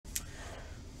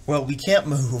Well, we can't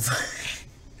move.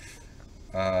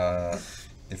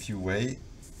 If you wait,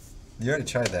 you already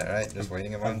tried that, right? Just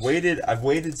waiting a bunch. I've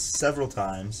waited several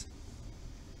times.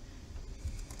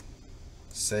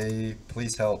 Say,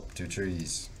 please help, 2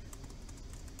 trees.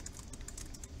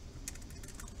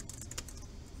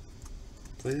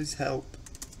 Please help,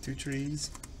 2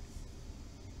 trees.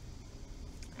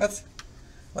 What?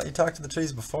 Let you talk to the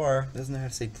trees before. Doesn't know how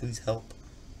to say please help.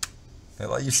 They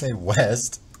let you say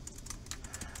west.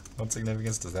 What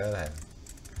significance does that have?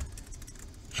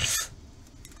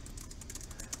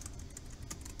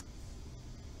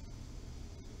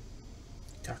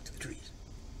 Talk to the trees.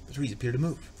 The trees appear to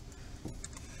move.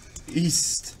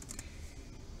 East.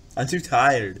 I'm too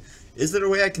tired. Is there a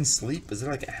way I can sleep? Is there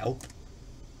like a help?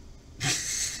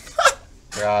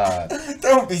 God.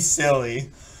 Don't be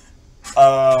silly.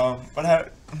 But how?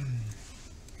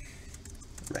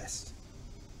 Rest.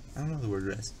 I don't know the word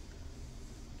rest.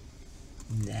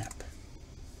 Nap.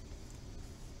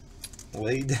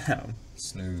 Lay down.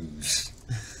 Snooze.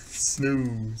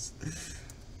 Snooze.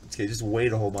 Okay, just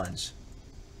wait a whole bunch.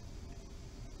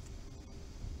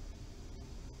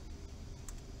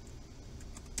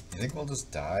 You think we'll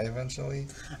just die eventually?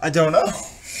 I don't know.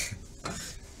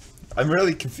 I'm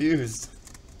really confused.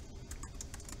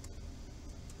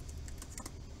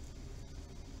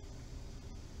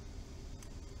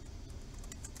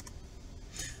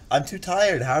 I'm too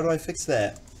tired. How do I fix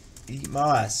that? Eat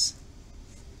moss.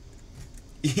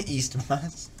 East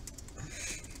moss.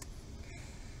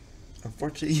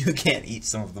 Unfortunately, you can't eat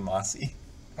some of the mossy.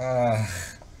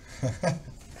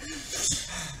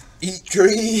 Eat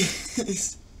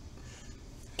trees.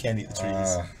 Can't eat the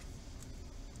trees.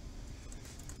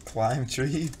 Climb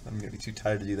tree. I'm gonna be too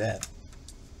tired to do that.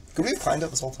 Could we have climbed up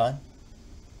this whole time?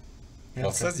 Well,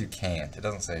 it says you can't. It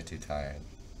doesn't say you're too tired.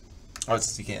 Oh, it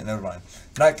says you can't. Never mind.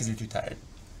 Not because you're too tired.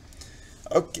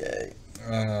 Okay.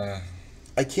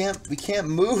 I can't. We can't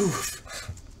move.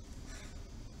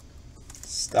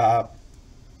 Stop.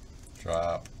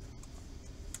 Drop.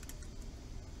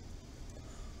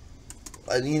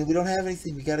 I mean, we don't have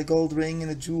anything. We got a gold ring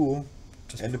and a jewel.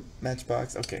 Just and a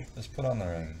matchbox. Okay. Just put on the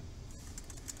ring.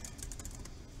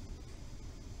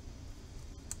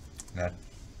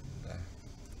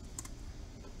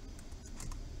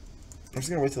 I'm just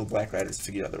gonna wait till the Black Riders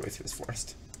figure out their way through this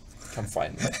forest. Come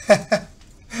find me.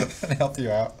 And help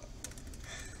you out.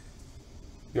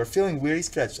 You are feeling weary,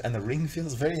 stretched, and the ring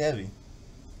feels very heavy.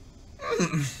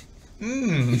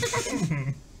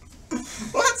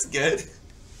 Well, that's good.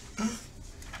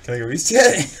 Can I go east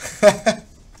yet?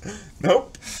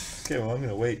 Nope. Okay, well, I'm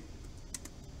gonna wait.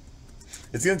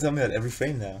 It's gonna tell me that every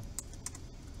frame now.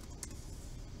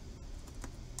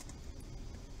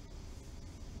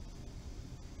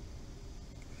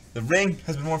 The ring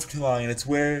has been worn for too long, and its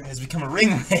wear has become a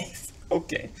ring wraith.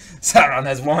 Okay. Sauron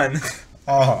has won.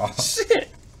 Oh. Shit.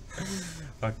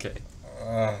 Okay.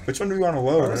 Which one do we want to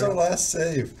load? Where was our last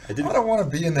save? I don't want to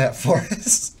be in that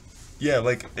forest. Yeah,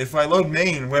 like, if I load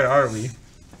Maine, where are we?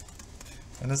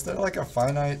 And is there like a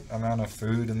finite amount of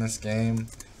food in this game?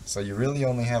 So you really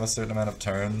only have a certain amount of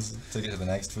turns to get to the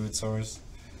next food source?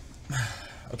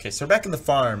 Okay, so we're back in the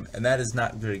farm, and that is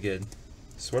not very good.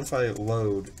 So what if I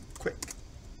load quick?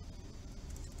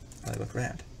 I look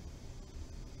around.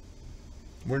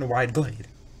 We're in a wide glade.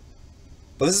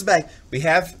 Well, this is back. We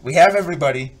have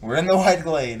everybody. We're in the wide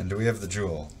glade. And do we have the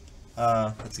jewel?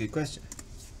 That's a good question.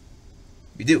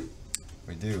 We do.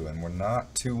 We do, and we're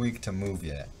not too weak to move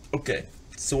yet. Okay.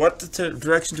 So what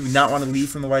direction do we not want to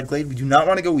leave from the wide glade? We do not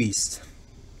want to go east.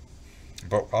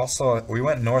 But also, we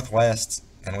went northwest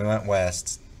and we went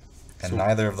west, and so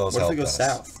neither of those helped us. What if we go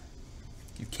south?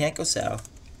 You can't go south.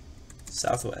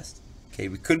 Southwest. Okay,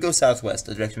 we could go southwest,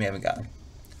 the direction we haven't gone.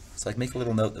 So, like, make a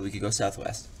little note that we could go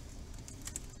southwest.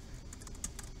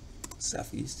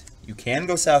 Southeast. You can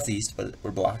go southeast, but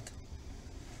we're blocked.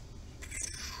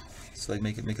 So, like,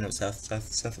 make a note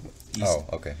southeast. Oh,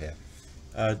 okay, yeah.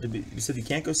 You said you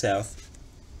can't go south.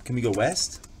 Can we go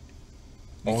west?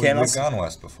 Well, we've gone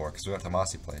west before, because we went to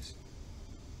Mossy Place.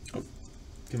 Oh.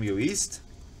 Can we go east?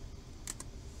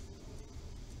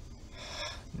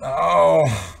 No!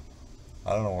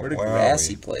 I don't know where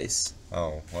grassy place.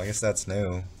 Oh, well, I guess that's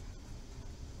new.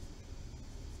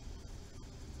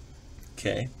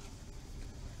 Okay.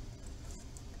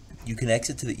 You can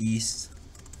exit to the east.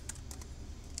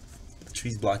 The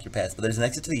trees block your path, but there's an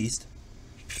exit to the east.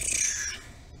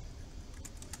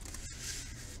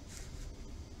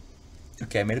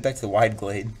 Okay, I made it back to the wide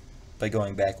glade by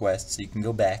going back west, so you can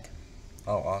go back.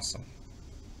 Oh, awesome.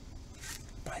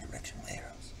 Bi-directional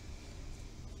arrows.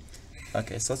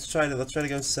 Okay, so let's try to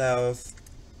go south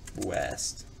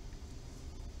west.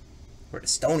 We're at a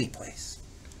stony place.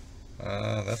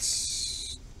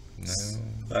 That's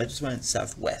no. I just went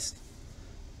southwest.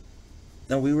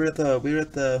 No, we were at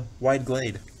the wide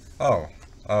glade. Oh.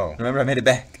 Remember, I made it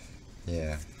back.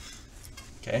 Yeah.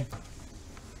 Okay.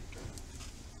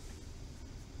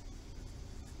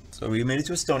 So we made it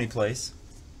to a stony place.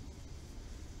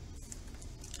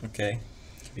 Okay.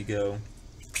 Here we go.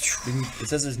 It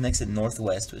says it's next at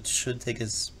northwest, which should take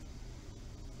us.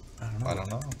 I don't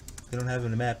know. They don't have it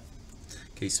on the map.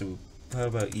 Okay, so how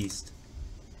about east?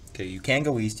 Okay, you can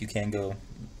go east. You can go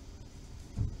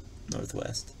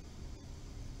northwest.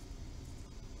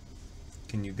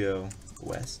 Can you go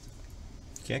west?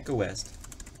 You can't go west.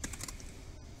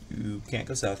 You can't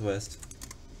go southwest.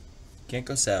 Can't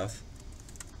go south.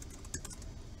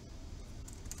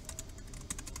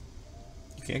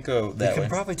 You can't go that way. You can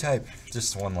probably type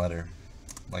just one letter,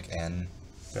 like N.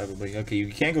 Probably. Okay,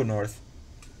 you can't go north.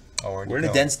 Oh, we're in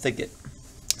a dense thicket,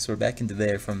 so we're back into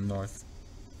there from north.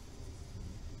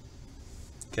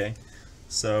 Okay,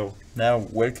 so now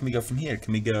where can we go from here?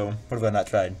 Can we go? What have I not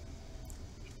tried?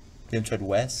 We haven't tried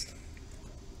west.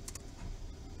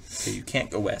 Okay, you can't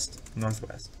go west.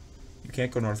 Northwest. You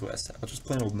can't go northwest. I'll just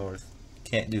plain old north.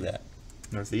 Can't do that.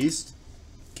 Northeast.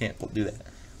 Can't do that.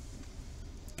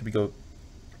 Can we go?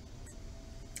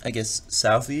 I guess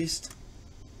southeast.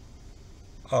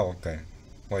 Oh, okay.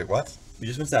 Wait, what? We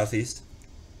just went southeast.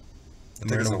 And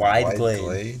we're in there's a wide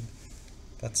glade.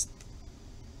 That's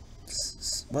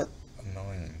what?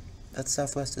 Annoying. That's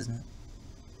southwest, isn't it?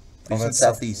 Oh, that's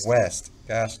southeast. West.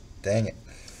 Gosh, dang it.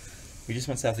 We just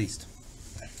went southeast.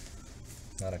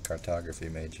 Not a cartography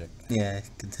major. Yeah,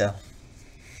 I can tell.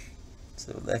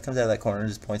 So that comes out of that corner and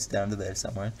just points down to there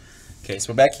somewhere. Okay,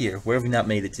 so we're back here. Where have we not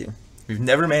made it to? We've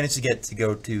never managed to get to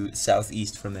go to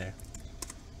southeast from there.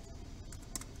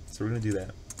 So we're going to do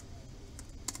that.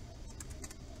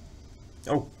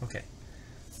 Oh, okay.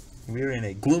 We're in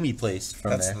a gloomy place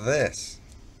from there. That's this.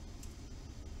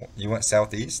 You went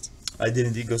southeast? I did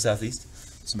indeed go southeast.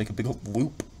 So make a big old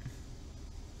loop.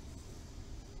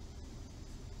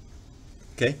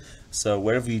 Okay, so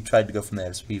where have we tried to go from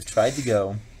there? So we've tried to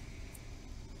go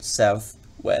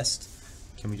southwest.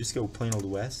 Can we just go plain old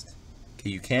west?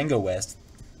 Okay, you can go west.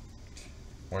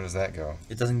 Where does that go?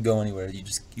 It doesn't go anywhere.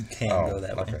 You can go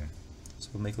that way. Okay. So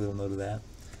we'll make a little note of that.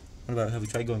 What about, have we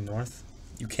tried going north?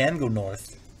 You can go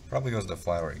north. Probably goes to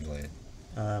Flowery Glade.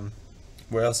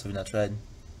 Where else have we not tried?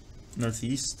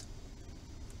 Northeast?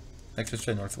 Actually, let's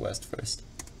try northwest first.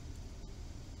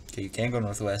 Okay, you can go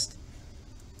northwest.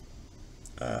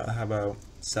 How about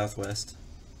southwest?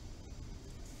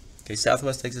 Okay,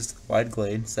 southwest takes us to the wide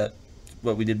glade. Is that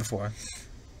what we did before?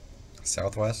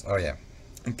 Southwest? Oh, yeah.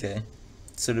 Okay.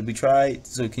 So did we try...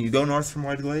 So can you go north from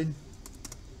wide glade?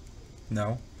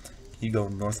 No. Can you go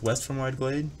northwest from wide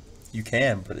glade? You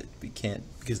can, but we can't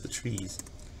because of the trees.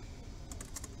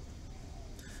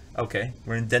 Okay,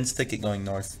 we're in dense thicket going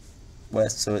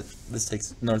northwest, so this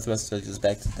takes northwest, so it goes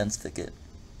back to dense thicket.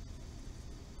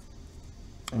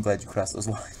 I'm glad you crossed those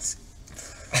lines.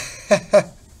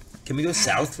 Can we go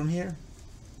south from here?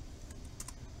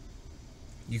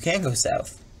 You can go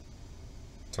south.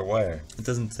 To where? It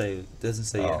doesn't say. It doesn't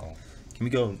say yet. Can we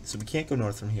go? So we can't go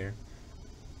north from here.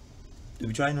 Did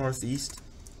we try northeast?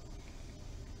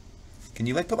 Can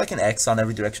you like put like an X on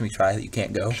every direction we try that you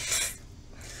can't go?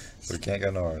 So we can't go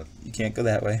north. You can't go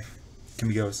that way. Can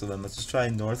we go? So then let's just try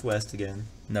northwest again.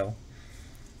 No.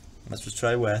 Let's just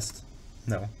try west.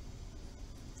 No.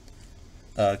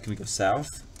 Can we go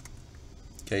south?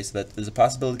 Okay, so that there's a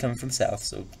possibility coming from south,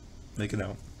 so make a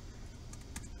note.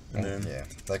 And then, yeah,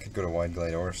 that could go to Wide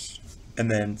Glade or and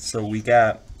then, so we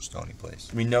got Stony Place.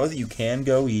 We know that you can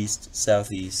go east,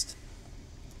 southeast,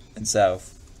 and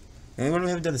south. The only one we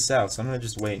haven't done is south, so I'm gonna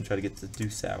just wait and try to get to do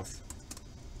south.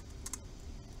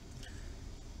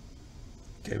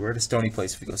 Okay, we're at a Stony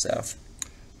Place if we go south.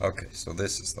 Okay, so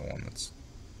this is the one that's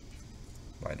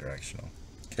bi-directional.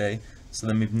 Okay, so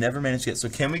then we've never managed to get. So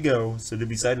can we go? So did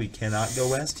we decide we cannot go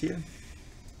west here?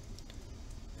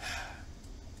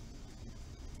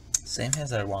 Sam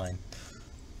has our wine.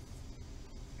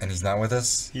 And he's not with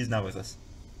us? He's not with us.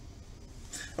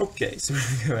 Okay, so we're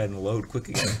gonna go ahead and load quick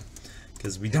again.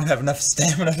 Because we don't have enough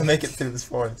stamina to make it through this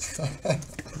forest.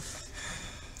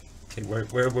 Okay, where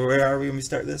are we when we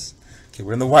start this? Okay,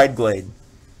 we're in the wide glade.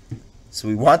 So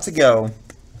we want to go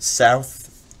southwest.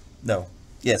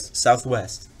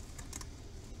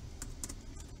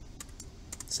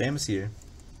 Sam is here.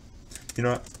 You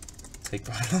know what? Take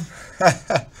bottle.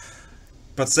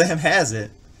 But Sam has it.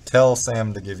 Tell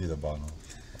Sam to give you the bottle.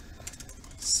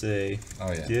 Say,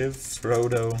 oh yeah. Give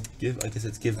Frodo, I guess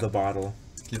it's give the bottle.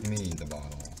 Give me the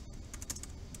bottle.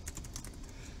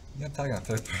 You're not talking in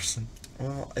third person.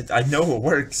 Well, I know it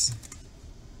works.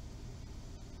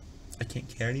 I can't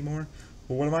care anymore?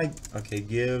 Well, what am I... Okay,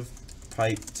 give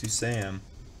pipe to Sam.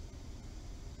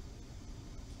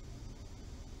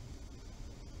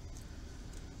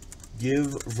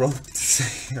 Give rope to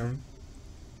Sam.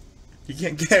 You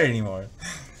can't care anymore.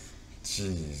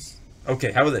 Jeez.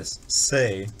 Okay, how about this?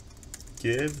 Say,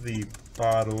 give the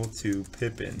bottle to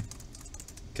Pippin.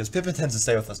 Because Pippin tends to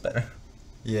stay with us better.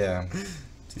 Yeah.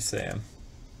 To Sam.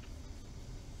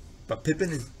 But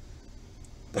Pippin is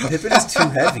too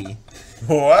heavy.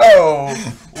 Whoa!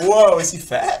 Whoa, is he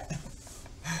fat?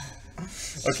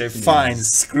 Okay, fine,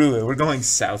 screw it. We're going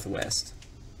southwest.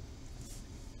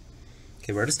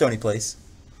 Okay, we're at a stony place.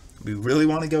 We really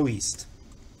want to go east.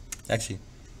 Actually,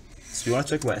 so we want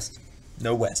to check west.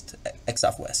 No west. X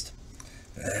off west.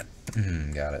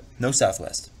 Got it. No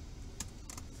southwest.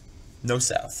 No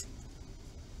south.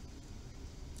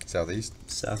 Southeast?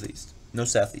 Southeast. No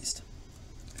southeast.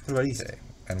 What about east? Okay.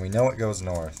 And we know it goes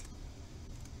north.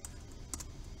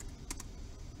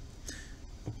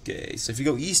 Okay, so if you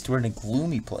go east, we're in a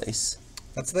gloomy place.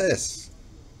 What's this?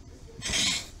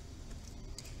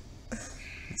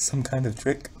 Some kind of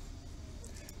trick.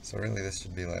 So really this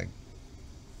should be like...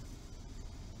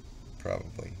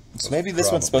 Probably. So maybe this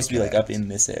one's supposed to be like up in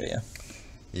this area.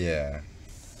 Yeah.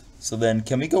 So then,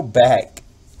 can we go back?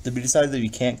 Did we decide that we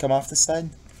can't come off this side?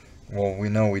 Well, we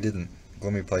know we didn't.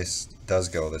 Gloomy Place does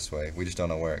go this way. We just don't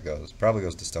know where it goes. Probably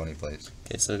goes to Stony Place.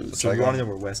 Okay, so try we going- want to know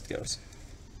where west goes.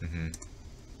 Mm-hmm.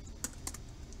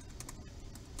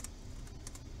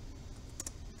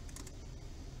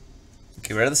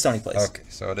 Okay, we're at the Stony Place. Okay,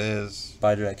 so it is...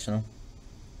 Bi-directional.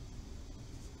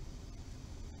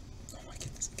 Oh my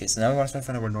goodness. Okay, so now we want to try to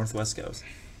find out where northwest goes.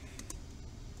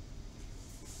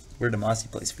 We're at a mossy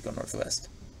place if we go northwest.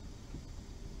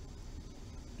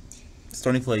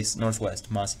 Stony Place,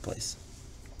 northwest, mossy place.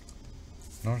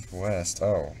 Northwest.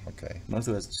 Oh, okay.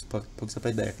 Northwest just pokes up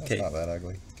right there. That's Okay, not that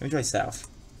ugly. can we try south?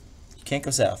 You can't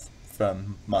go south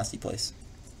from mossy place.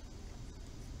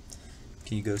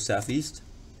 Can you go southeast?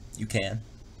 You can.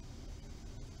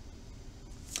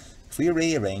 If we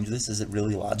rearrange this, is it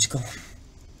really logical?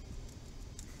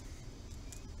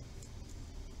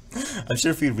 I'm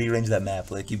sure if we rearrange that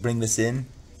map, like you bring this in.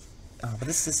 Oh, but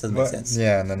this doesn't make sense.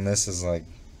 Yeah, and then this is like...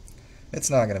 It's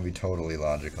not going to be totally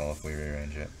logical if we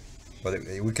rearrange it. But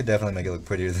we could definitely make it look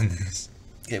prettier than this.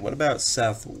 Okay, what about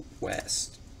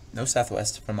southwest? No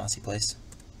southwest from Mossy Place.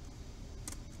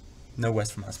 No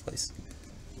west from Mossy Place.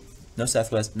 No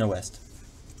southwest, no west.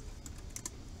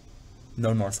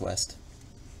 No northwest.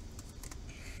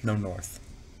 No north.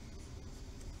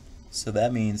 So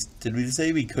that means, did we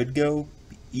say we could go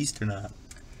east or not?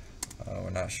 We're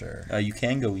not sure. You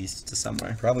can go east to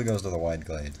somewhere. Probably goes to the Wide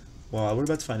Glade. Well, we're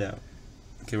about to find out.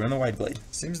 Okay, we're in the Wide Glade.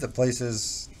 Seems that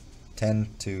places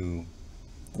tend to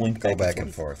Link go back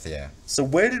and forth, yeah. So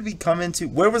where did we come into?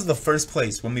 Where was the first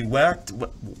place when we walked?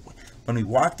 When we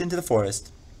walked into the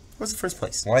forest? What was the first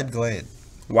place? Wide Glade.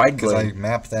 Wide Because Glade. I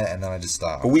mapped that and then I just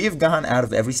stopped. But we have gone out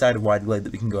of every side of Wide Glade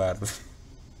that we can go out of.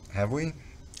 Have we?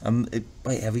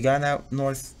 Wait, have we gone out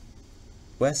north,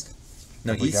 west?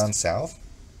 No, Have east. we gone south?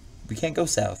 We can't go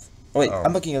south. Oh wait, Oh.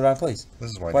 I'm looking at the wrong place.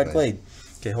 This is Wide Wide Glade. Glade.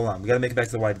 Okay, hold on. We gotta make it back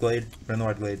to the Wide Glade. We're in the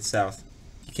Wide Glade, south.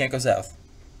 You can't go south.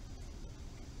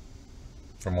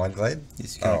 From Wide Glade?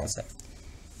 Yes, you can't Oh. go south.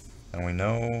 And we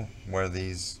know where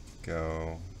these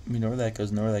go. We know where that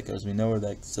goes, know where that goes, we know where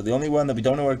that... So the only one that we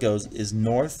don't know where it goes is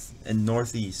north and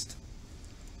northeast.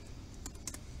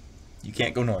 You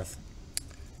can't go north.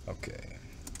 Okay.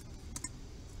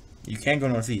 You can go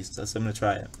northeast, so I'm gonna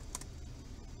try it.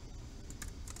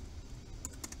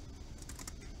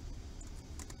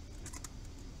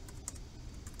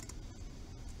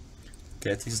 Okay,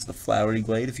 that takes us to the Flowery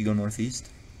Glade if you go northeast.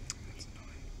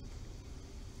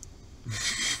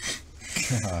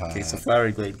 Okay, so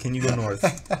Flowery Glade, can you go north?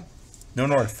 No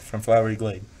north from Flowery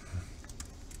Glade.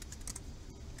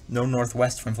 No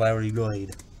northwest from Flowery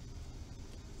Glade.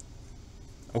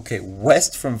 Okay,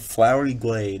 west from Flowery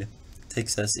Glade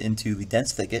takes us into the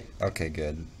dense thicket. Okay,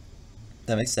 good.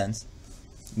 That makes sense.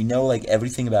 We know like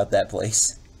everything about that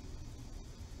place.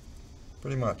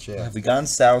 Pretty much, yeah. Have we gone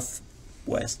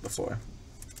southwest before?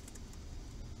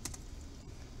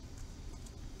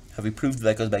 Have we proved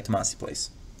that goes back to Mossy Place?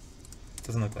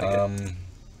 Doesn't look like it.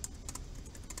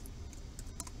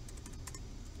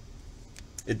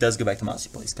 It does go back to Mossy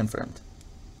Place, confirmed.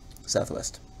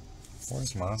 Southwest.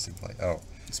 Where's Mossy Place? Oh.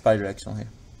 It's bi-directional here.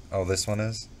 Oh, this one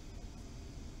is?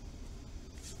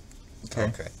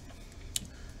 Okay.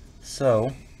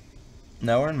 So,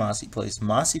 now we're in Mossy Place.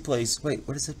 Mossy Place, wait,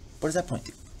 what is it? What does that point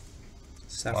to?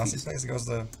 Mossy Place goes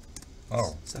to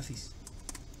Oh. Southeast.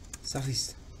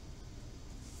 Southeast.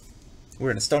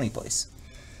 We're in a stony place.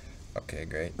 Okay,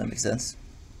 great. That makes sense.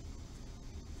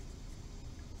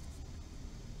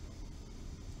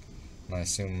 And I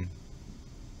assume...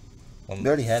 We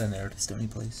already had an arrow to stony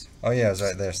place. Oh yeah, it's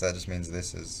right there, so that just means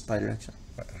this is... Bi-direction.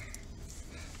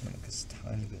 Make this a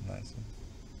tiny bit nicer.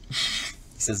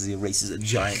 He says he erases a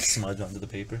giant smudge onto the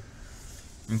paper.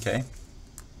 Okay.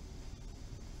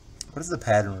 What is the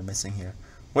pattern we're missing here?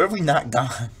 Where have we not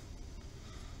gone?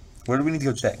 Where do we need to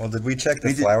go check? Well, did we check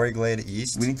the Flowery Glade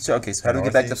east? We need to check. Okay, so how do we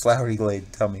get back to Flowery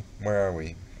Glade? Tell me. Where are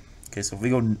we? Okay, so if we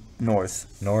go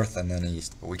north. North and then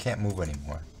east. But we can't move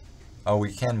anymore. Oh,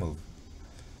 we can move.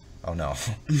 Oh, no.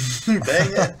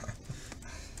 Dang it.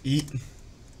 Eat.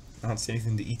 I don't see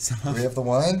anything to eat some Do of. we have the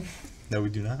wine? No, we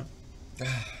do not.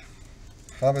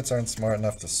 Hobbits aren't smart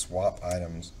enough to swap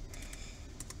items.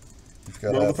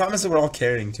 Well, the problem is that we're all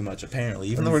carrying too much, apparently.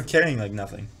 Even though we're carrying, like,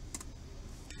 nothing.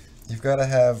 You've got to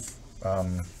have,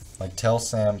 like, tell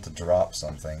Sam to drop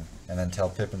something, and then tell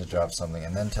Pippin to drop something,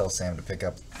 and then tell Sam to pick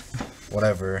up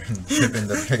whatever, and Pippin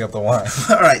to pick up the wine.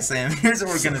 Alright, Sam, here's what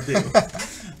we're gonna do.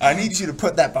 I need you to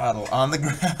put that bottle on the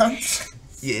ground.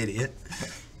 You idiot.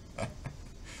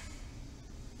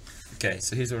 Okay,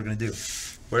 so here's what we're gonna do.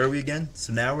 Where are we again?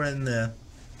 So now we're in the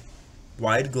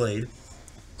wide glade.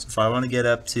 So if I want to get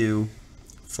up to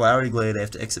Flowery Glade, I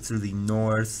have to exit through the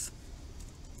north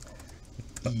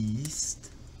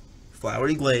east.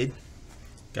 Flowery Glade.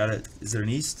 Got it. Is there an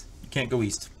east? You can't go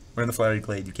east. We're in the Flowery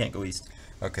Glade. You can't go east.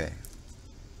 Okay.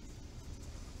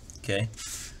 Okay.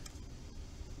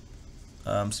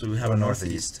 So we have a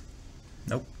northeast.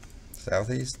 Nope.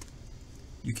 Southeast?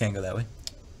 You can't go that way.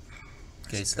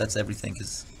 Okay, so that's everything.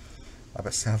 Cause I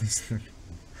bet southeast.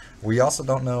 We also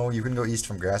don't know. You can go east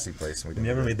from Grassy Place. And we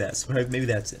never made that. So maybe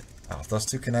that's it. Oh, if those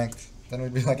two connect, then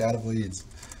we'd be like out of leads.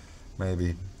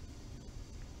 Maybe.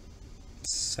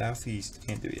 Southeast.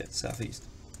 Can't do it yet. Southeast.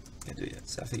 Can't do it yet.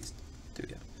 Southeast. Do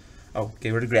it yet. Oh,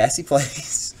 okay, we're to Grassy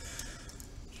Place.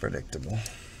 Predictable.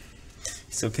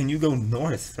 So can you go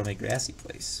north from a Grassy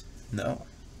Place? No.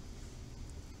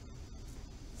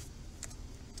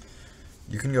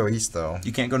 You can go east, though.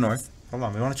 You can't go north. Hold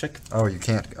on, we want to check. Oh, you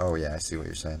can't. Oh, yeah, I see what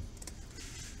you're saying.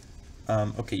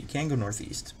 Okay, you can go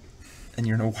northeast. And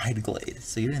you're in a wide glade,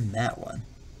 so you're in that one.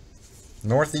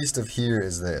 Northeast of here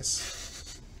is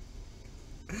this.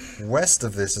 West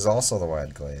of this is also the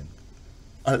wide glade.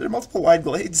 Are there multiple wide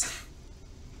glades?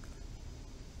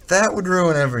 That would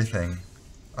ruin everything.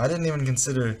 I didn't even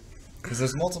consider... Because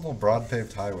there's multiple broad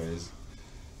paved highways.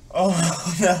 Oh,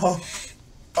 no.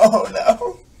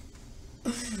 Oh,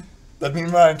 no. That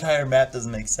means my entire map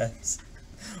doesn't make sense.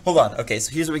 Hold on. Okay,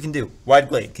 so here's what we can do. Wide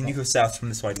glade. Can you go south from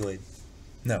this wide glade?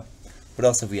 No. What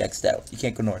else have we X'd out? You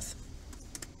can't go north.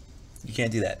 You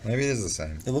can't do that. Maybe it is the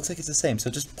same. It looks like it's the same, so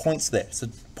it just points there. So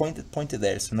point it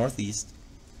there. So northeast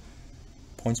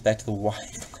points back to the wide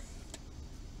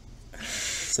glade.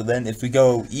 So then if we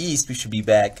go east, we should be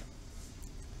back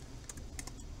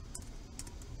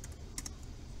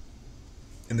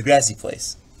in the Grassy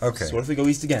Place. Okay. So what if we go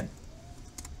east again?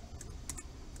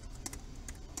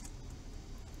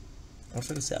 What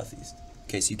if I go southeast?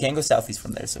 Okay, so you can go southeast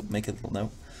from there, so make a little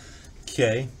note.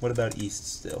 Okay, what about east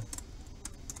still?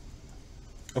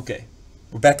 Okay,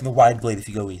 we're back in the wide glade if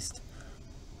you go east.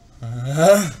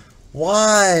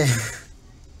 Why?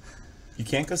 You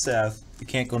can't go south, you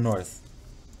can't go north.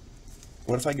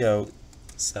 What if I go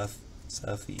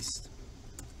southeast?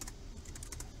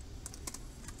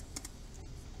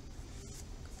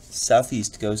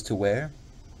 Southeast goes to where?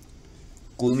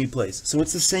 Gloomy Place. So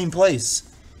it's the same place.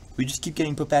 We just keep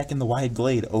getting put back in the wide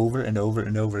glade over and over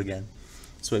and over again.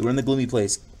 So wait, we're in the Gloomy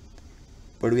Place.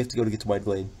 Where do we have to go to get to wide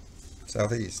glade?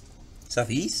 Southeast.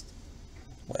 Southeast?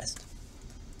 West.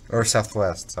 Or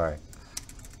southwest, sorry.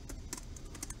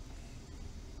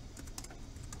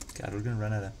 God, we're gonna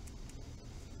run out of...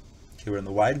 Okay, we're in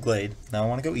the wide glade. Now I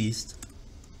want to go east.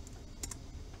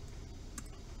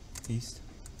 East.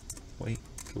 Wait,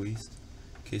 go east.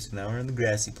 Okay, so now we're in the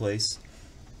Grassy Place.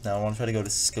 Now I want to try to go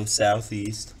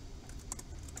southeast.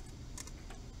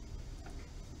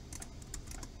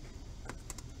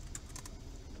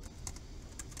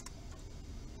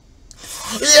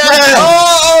 Yes!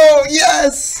 Oh,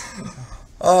 yes!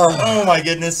 Oh my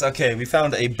goodness. Okay, we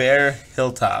found a bare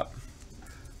hilltop.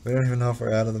 We don't even know if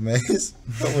we're out of the maze,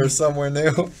 but we're somewhere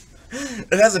new.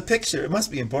 It has a picture. It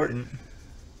must be important.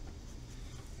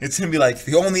 It's going to be like,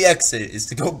 the only exit is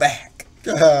to go back.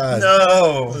 God.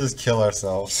 No. We'll just kill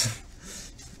ourselves.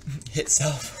 Hit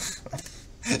self.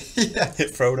 Yeah.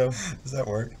 Hit Frodo. Does that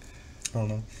work? I don't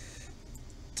know.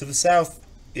 To the south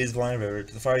is Blind River.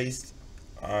 To the far east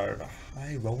are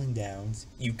high rolling downs,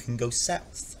 you can go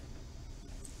south.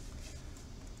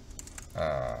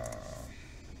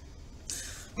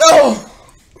 No!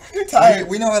 You're tired.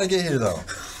 We know how to get here, though.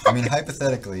 I mean,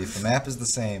 hypothetically, if the map is the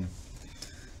same...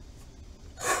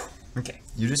 Okay.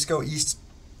 You just go east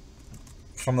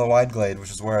from the wide glade,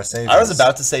 which is where I saved. I was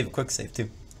about to save a quick save, too.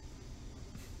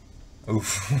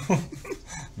 Oof.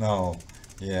 No.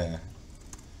 Yeah.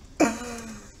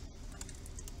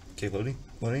 Okay,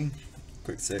 loading.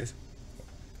 Quick save.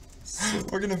 So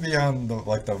we're gonna be on the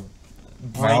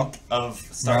Brink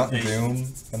of Mountain Doom,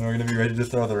 and we're gonna be ready to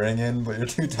throw the ring in, but you're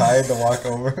too tired to walk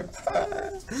over.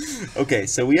 Okay,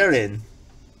 so we are in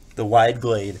the wide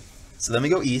glade. So then we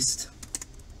go east.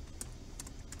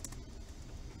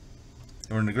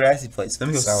 And we're in the grassy place. Then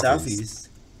we go southeast.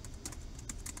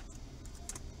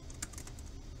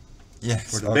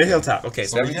 Yes. We're at the Bear Hilltop. Okay,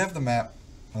 so we have the map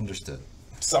understood.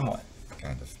 Somewhat.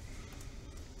 Kind of.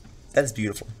 That is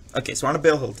beautiful. Okay, so we're on a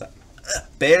Bear Hilltop.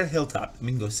 Bear Hilltop. We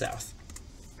can go south.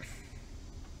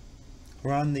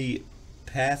 We're on the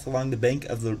path along the bank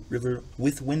of the river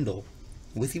Withywindle.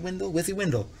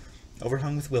 Withywindle.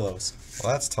 Overhung with willows.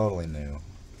 Well, that's totally new.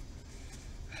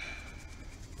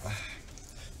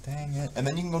 Dang it. And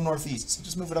then you can go northeast. So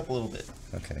just move it up a little bit.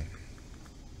 Okay.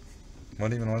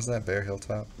 What even was that? Bear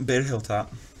Hilltop? Bear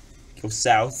Hilltop. Go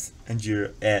south, and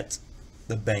you're at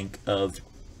the bank of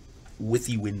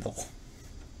Withywindle.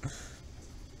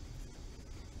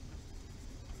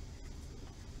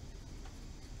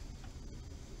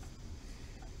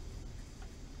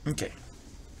 Okay.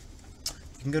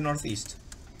 You can go northeast.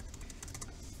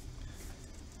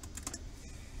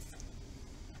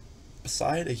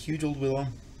 Beside a huge old willow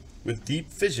with deep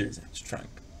fissures in its trunk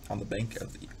on the bank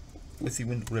of the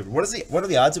Withywindle River. What are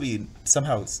the odds that we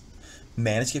somehow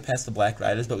managed to get past the Black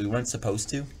Riders, but we weren't supposed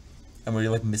to, and we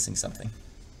were like missing something?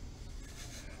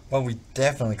 Well, we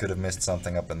definitely could have missed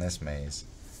something up in this maze.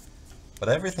 But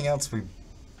everything else I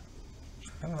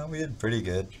don't know, we did pretty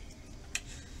good.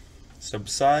 So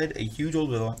beside a huge old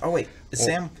willow. Oh wait,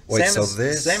 Sam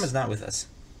is not with us.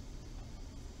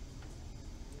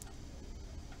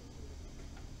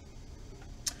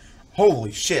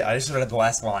 Holy shit! I just read the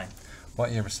last line.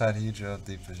 What year beside a huge old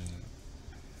deep vision?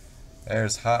 Air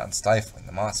is hot and stifling.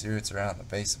 The mossy roots around the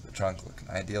base of the trunk look an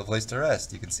ideal place to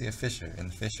rest. You can see a fissure. In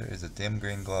the fissure is a dim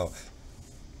green glow.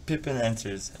 Pippin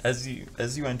enters. As you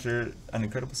enter, an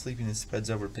incredible sleepiness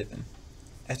spreads over Pippin.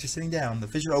 After sitting down, the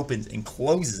fissure opens and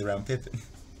closes around Pippin.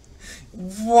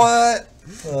 What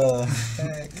the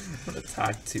heck? I'm gonna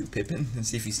talk to Pippin and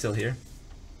see if he's still here.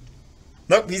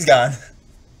 Nope, he's gone.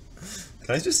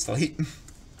 Can I just sleep?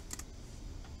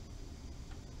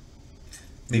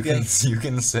 Maybe you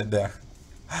can sit down.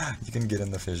 You can get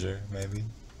in the fissure, maybe.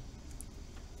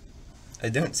 I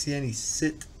don't see any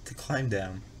sit to climb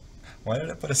down. Why did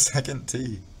I put a second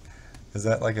T? Is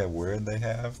that like a word they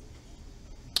have?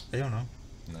 I don't know.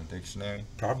 In the dictionary?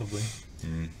 Probably.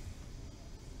 Hmm.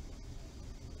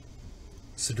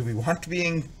 So do we want to be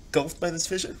engulfed by this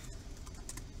fissure?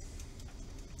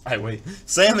 Wait.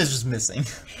 Sam is just missing.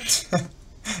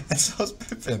 And so's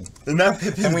Pippin. And now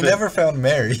Pippin. And we never found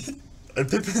Mary. And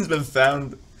Pippin's been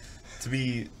found to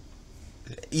be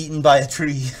eaten by a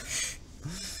tree.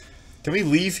 Can we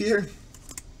leave here?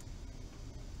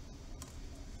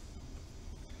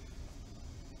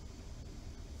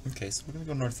 Okay, so we're gonna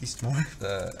go northeast more.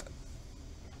 God,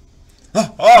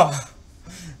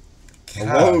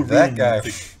 Hello, that guy.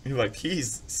 You're like,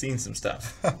 he's seen some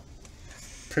stuff.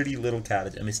 Pretty little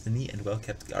cottage amidst the neat and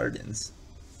well-kept gardens.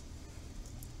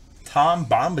 Tom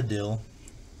Bombadil.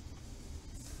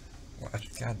 What?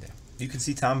 Goddamn. You can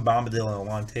see Tom Bombadil on a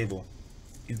long table.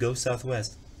 You go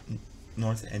southwest,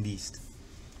 north, and east.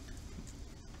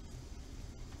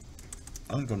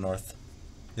 I'm gonna go north.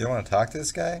 You don't want to talk to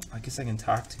this guy? I guess I can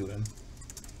talk to him.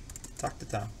 Talk to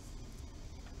Tom.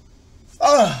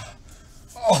 Ah!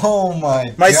 Oh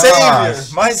my My gosh.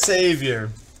 savior! My savior!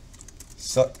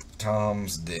 Suck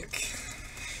Tom's dick.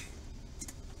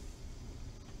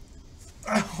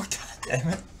 Oh, god damn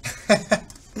it.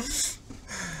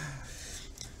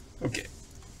 Okay.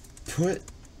 Put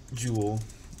Jewel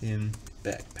in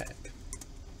backpack.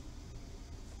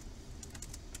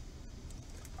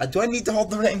 Do I need to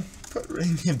hold the ring? Put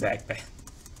ring in backpack.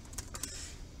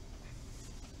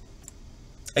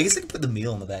 I guess I can put the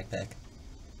meal in the backpack.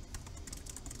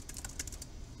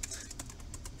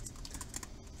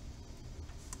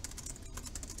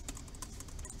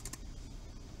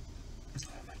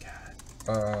 Oh my god.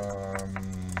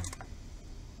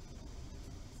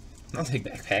 I'll take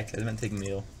backpack. I meant take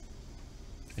meal.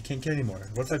 I can't get any more.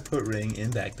 What if I put ring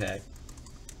in backpack?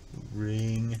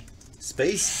 Ring.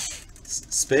 Space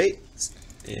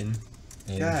in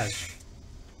Gosh.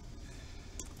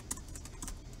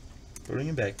 Bring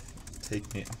him back.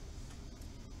 Take me.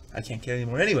 I can't carry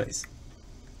anymore anyways.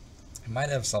 It might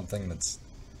have something that's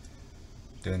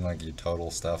doing like your total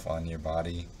stuff on your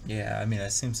body. Yeah, I mean, I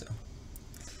assume so.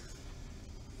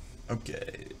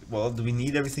 Okay. Well, do we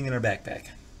need everything in our backpack?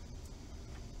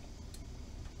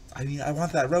 I mean, I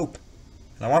want that rope.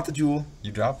 And I want the jewel.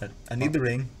 You drop it. I need the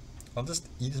ring. I'll just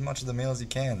eat as much of the meal as you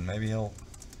can. Maybe he'll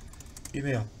Eat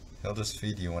meal. He'll just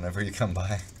feed you whenever you come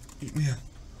by. Eat meal.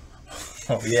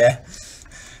 Oh, yeah.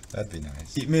 That'd be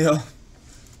nice. Eat meal.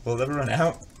 Will it ever run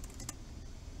out?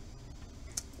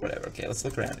 Whatever. Okay, let's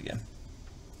look around again.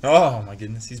 Oh, my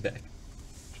goodness. He's back.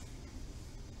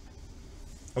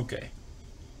 Okay.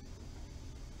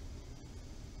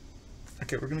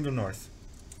 Okay, we're gonna go north.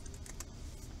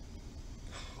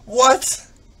 What?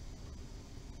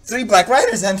 3 Black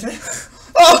Riders entered.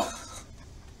 Oh!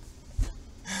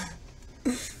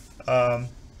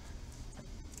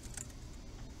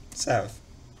 South.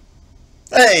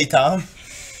 Hey, Tom.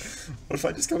 What if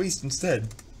I just go east instead?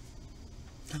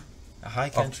 A high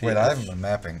country. Wait, I haven't been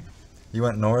mapping. You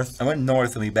went north? I went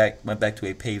north and we went back to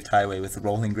a paved highway with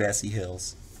rolling grassy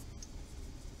hills.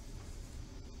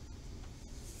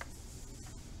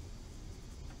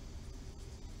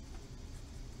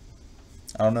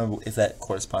 I don't know if that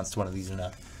corresponds to one of these or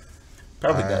not.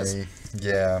 Probably does.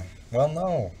 Yeah. Well,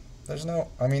 no. There's no...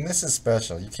 I mean, this is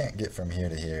special. You can't get from here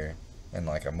to here in,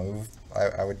 like, a move.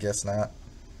 I would guess not.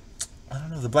 I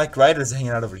don't know. The Black Riders are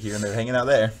hanging out over here and they're hanging out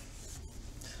there.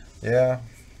 Yeah.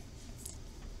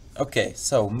 Okay,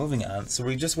 so moving on. So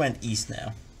we just went east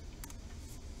now.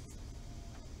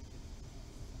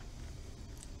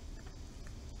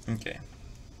 Okay.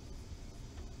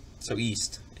 So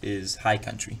east is high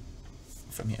country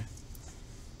from here.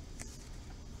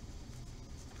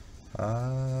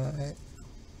 High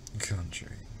country.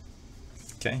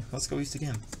 Okay, let's go east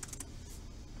again.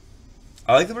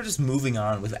 I like that we're just moving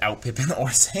on without Pippin or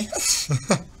Sam.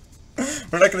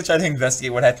 We're not going to try to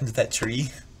investigate what happened to that tree.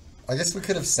 I guess we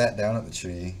could have sat down at the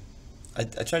tree. I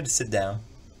tried to sit down.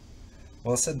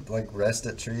 Well, it said, like, rest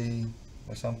at tree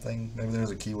or something. Maybe there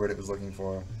was a keyword it was looking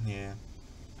for. Yeah.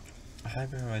 A high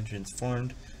barrow entrance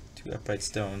formed 2 upright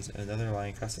stones and another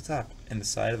lying across the top, and the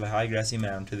side of a high grassy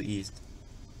mound to the east.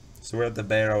 So we're at the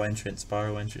barrow entrance.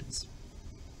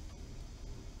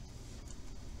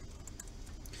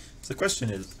 So the question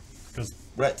is, because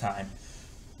we're at time,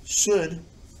 should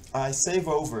I save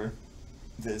over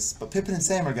this? But Pippin and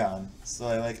Sam are gone, so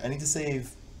I need to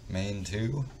save. Main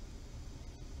 2?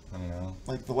 I don't know.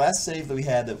 Like the last save that we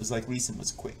had that was like recent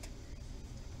was quick.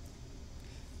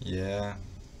 Yeah.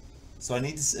 So I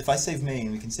need to. If I save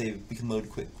main, we can load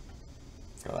quick.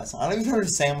 For our last time. I don't even remember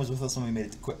if Sam was with us when we made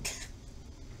it to quick.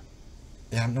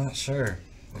 Yeah, I'm not sure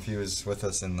if he was with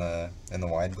us in the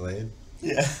wide glade.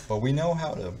 Yeah. But we know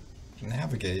how to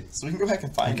navigate. So we can go back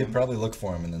and find him. We could probably look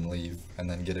for him and then leave, and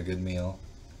then get a good meal.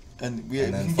 And we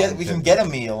can get a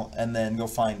meal and then go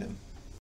find him.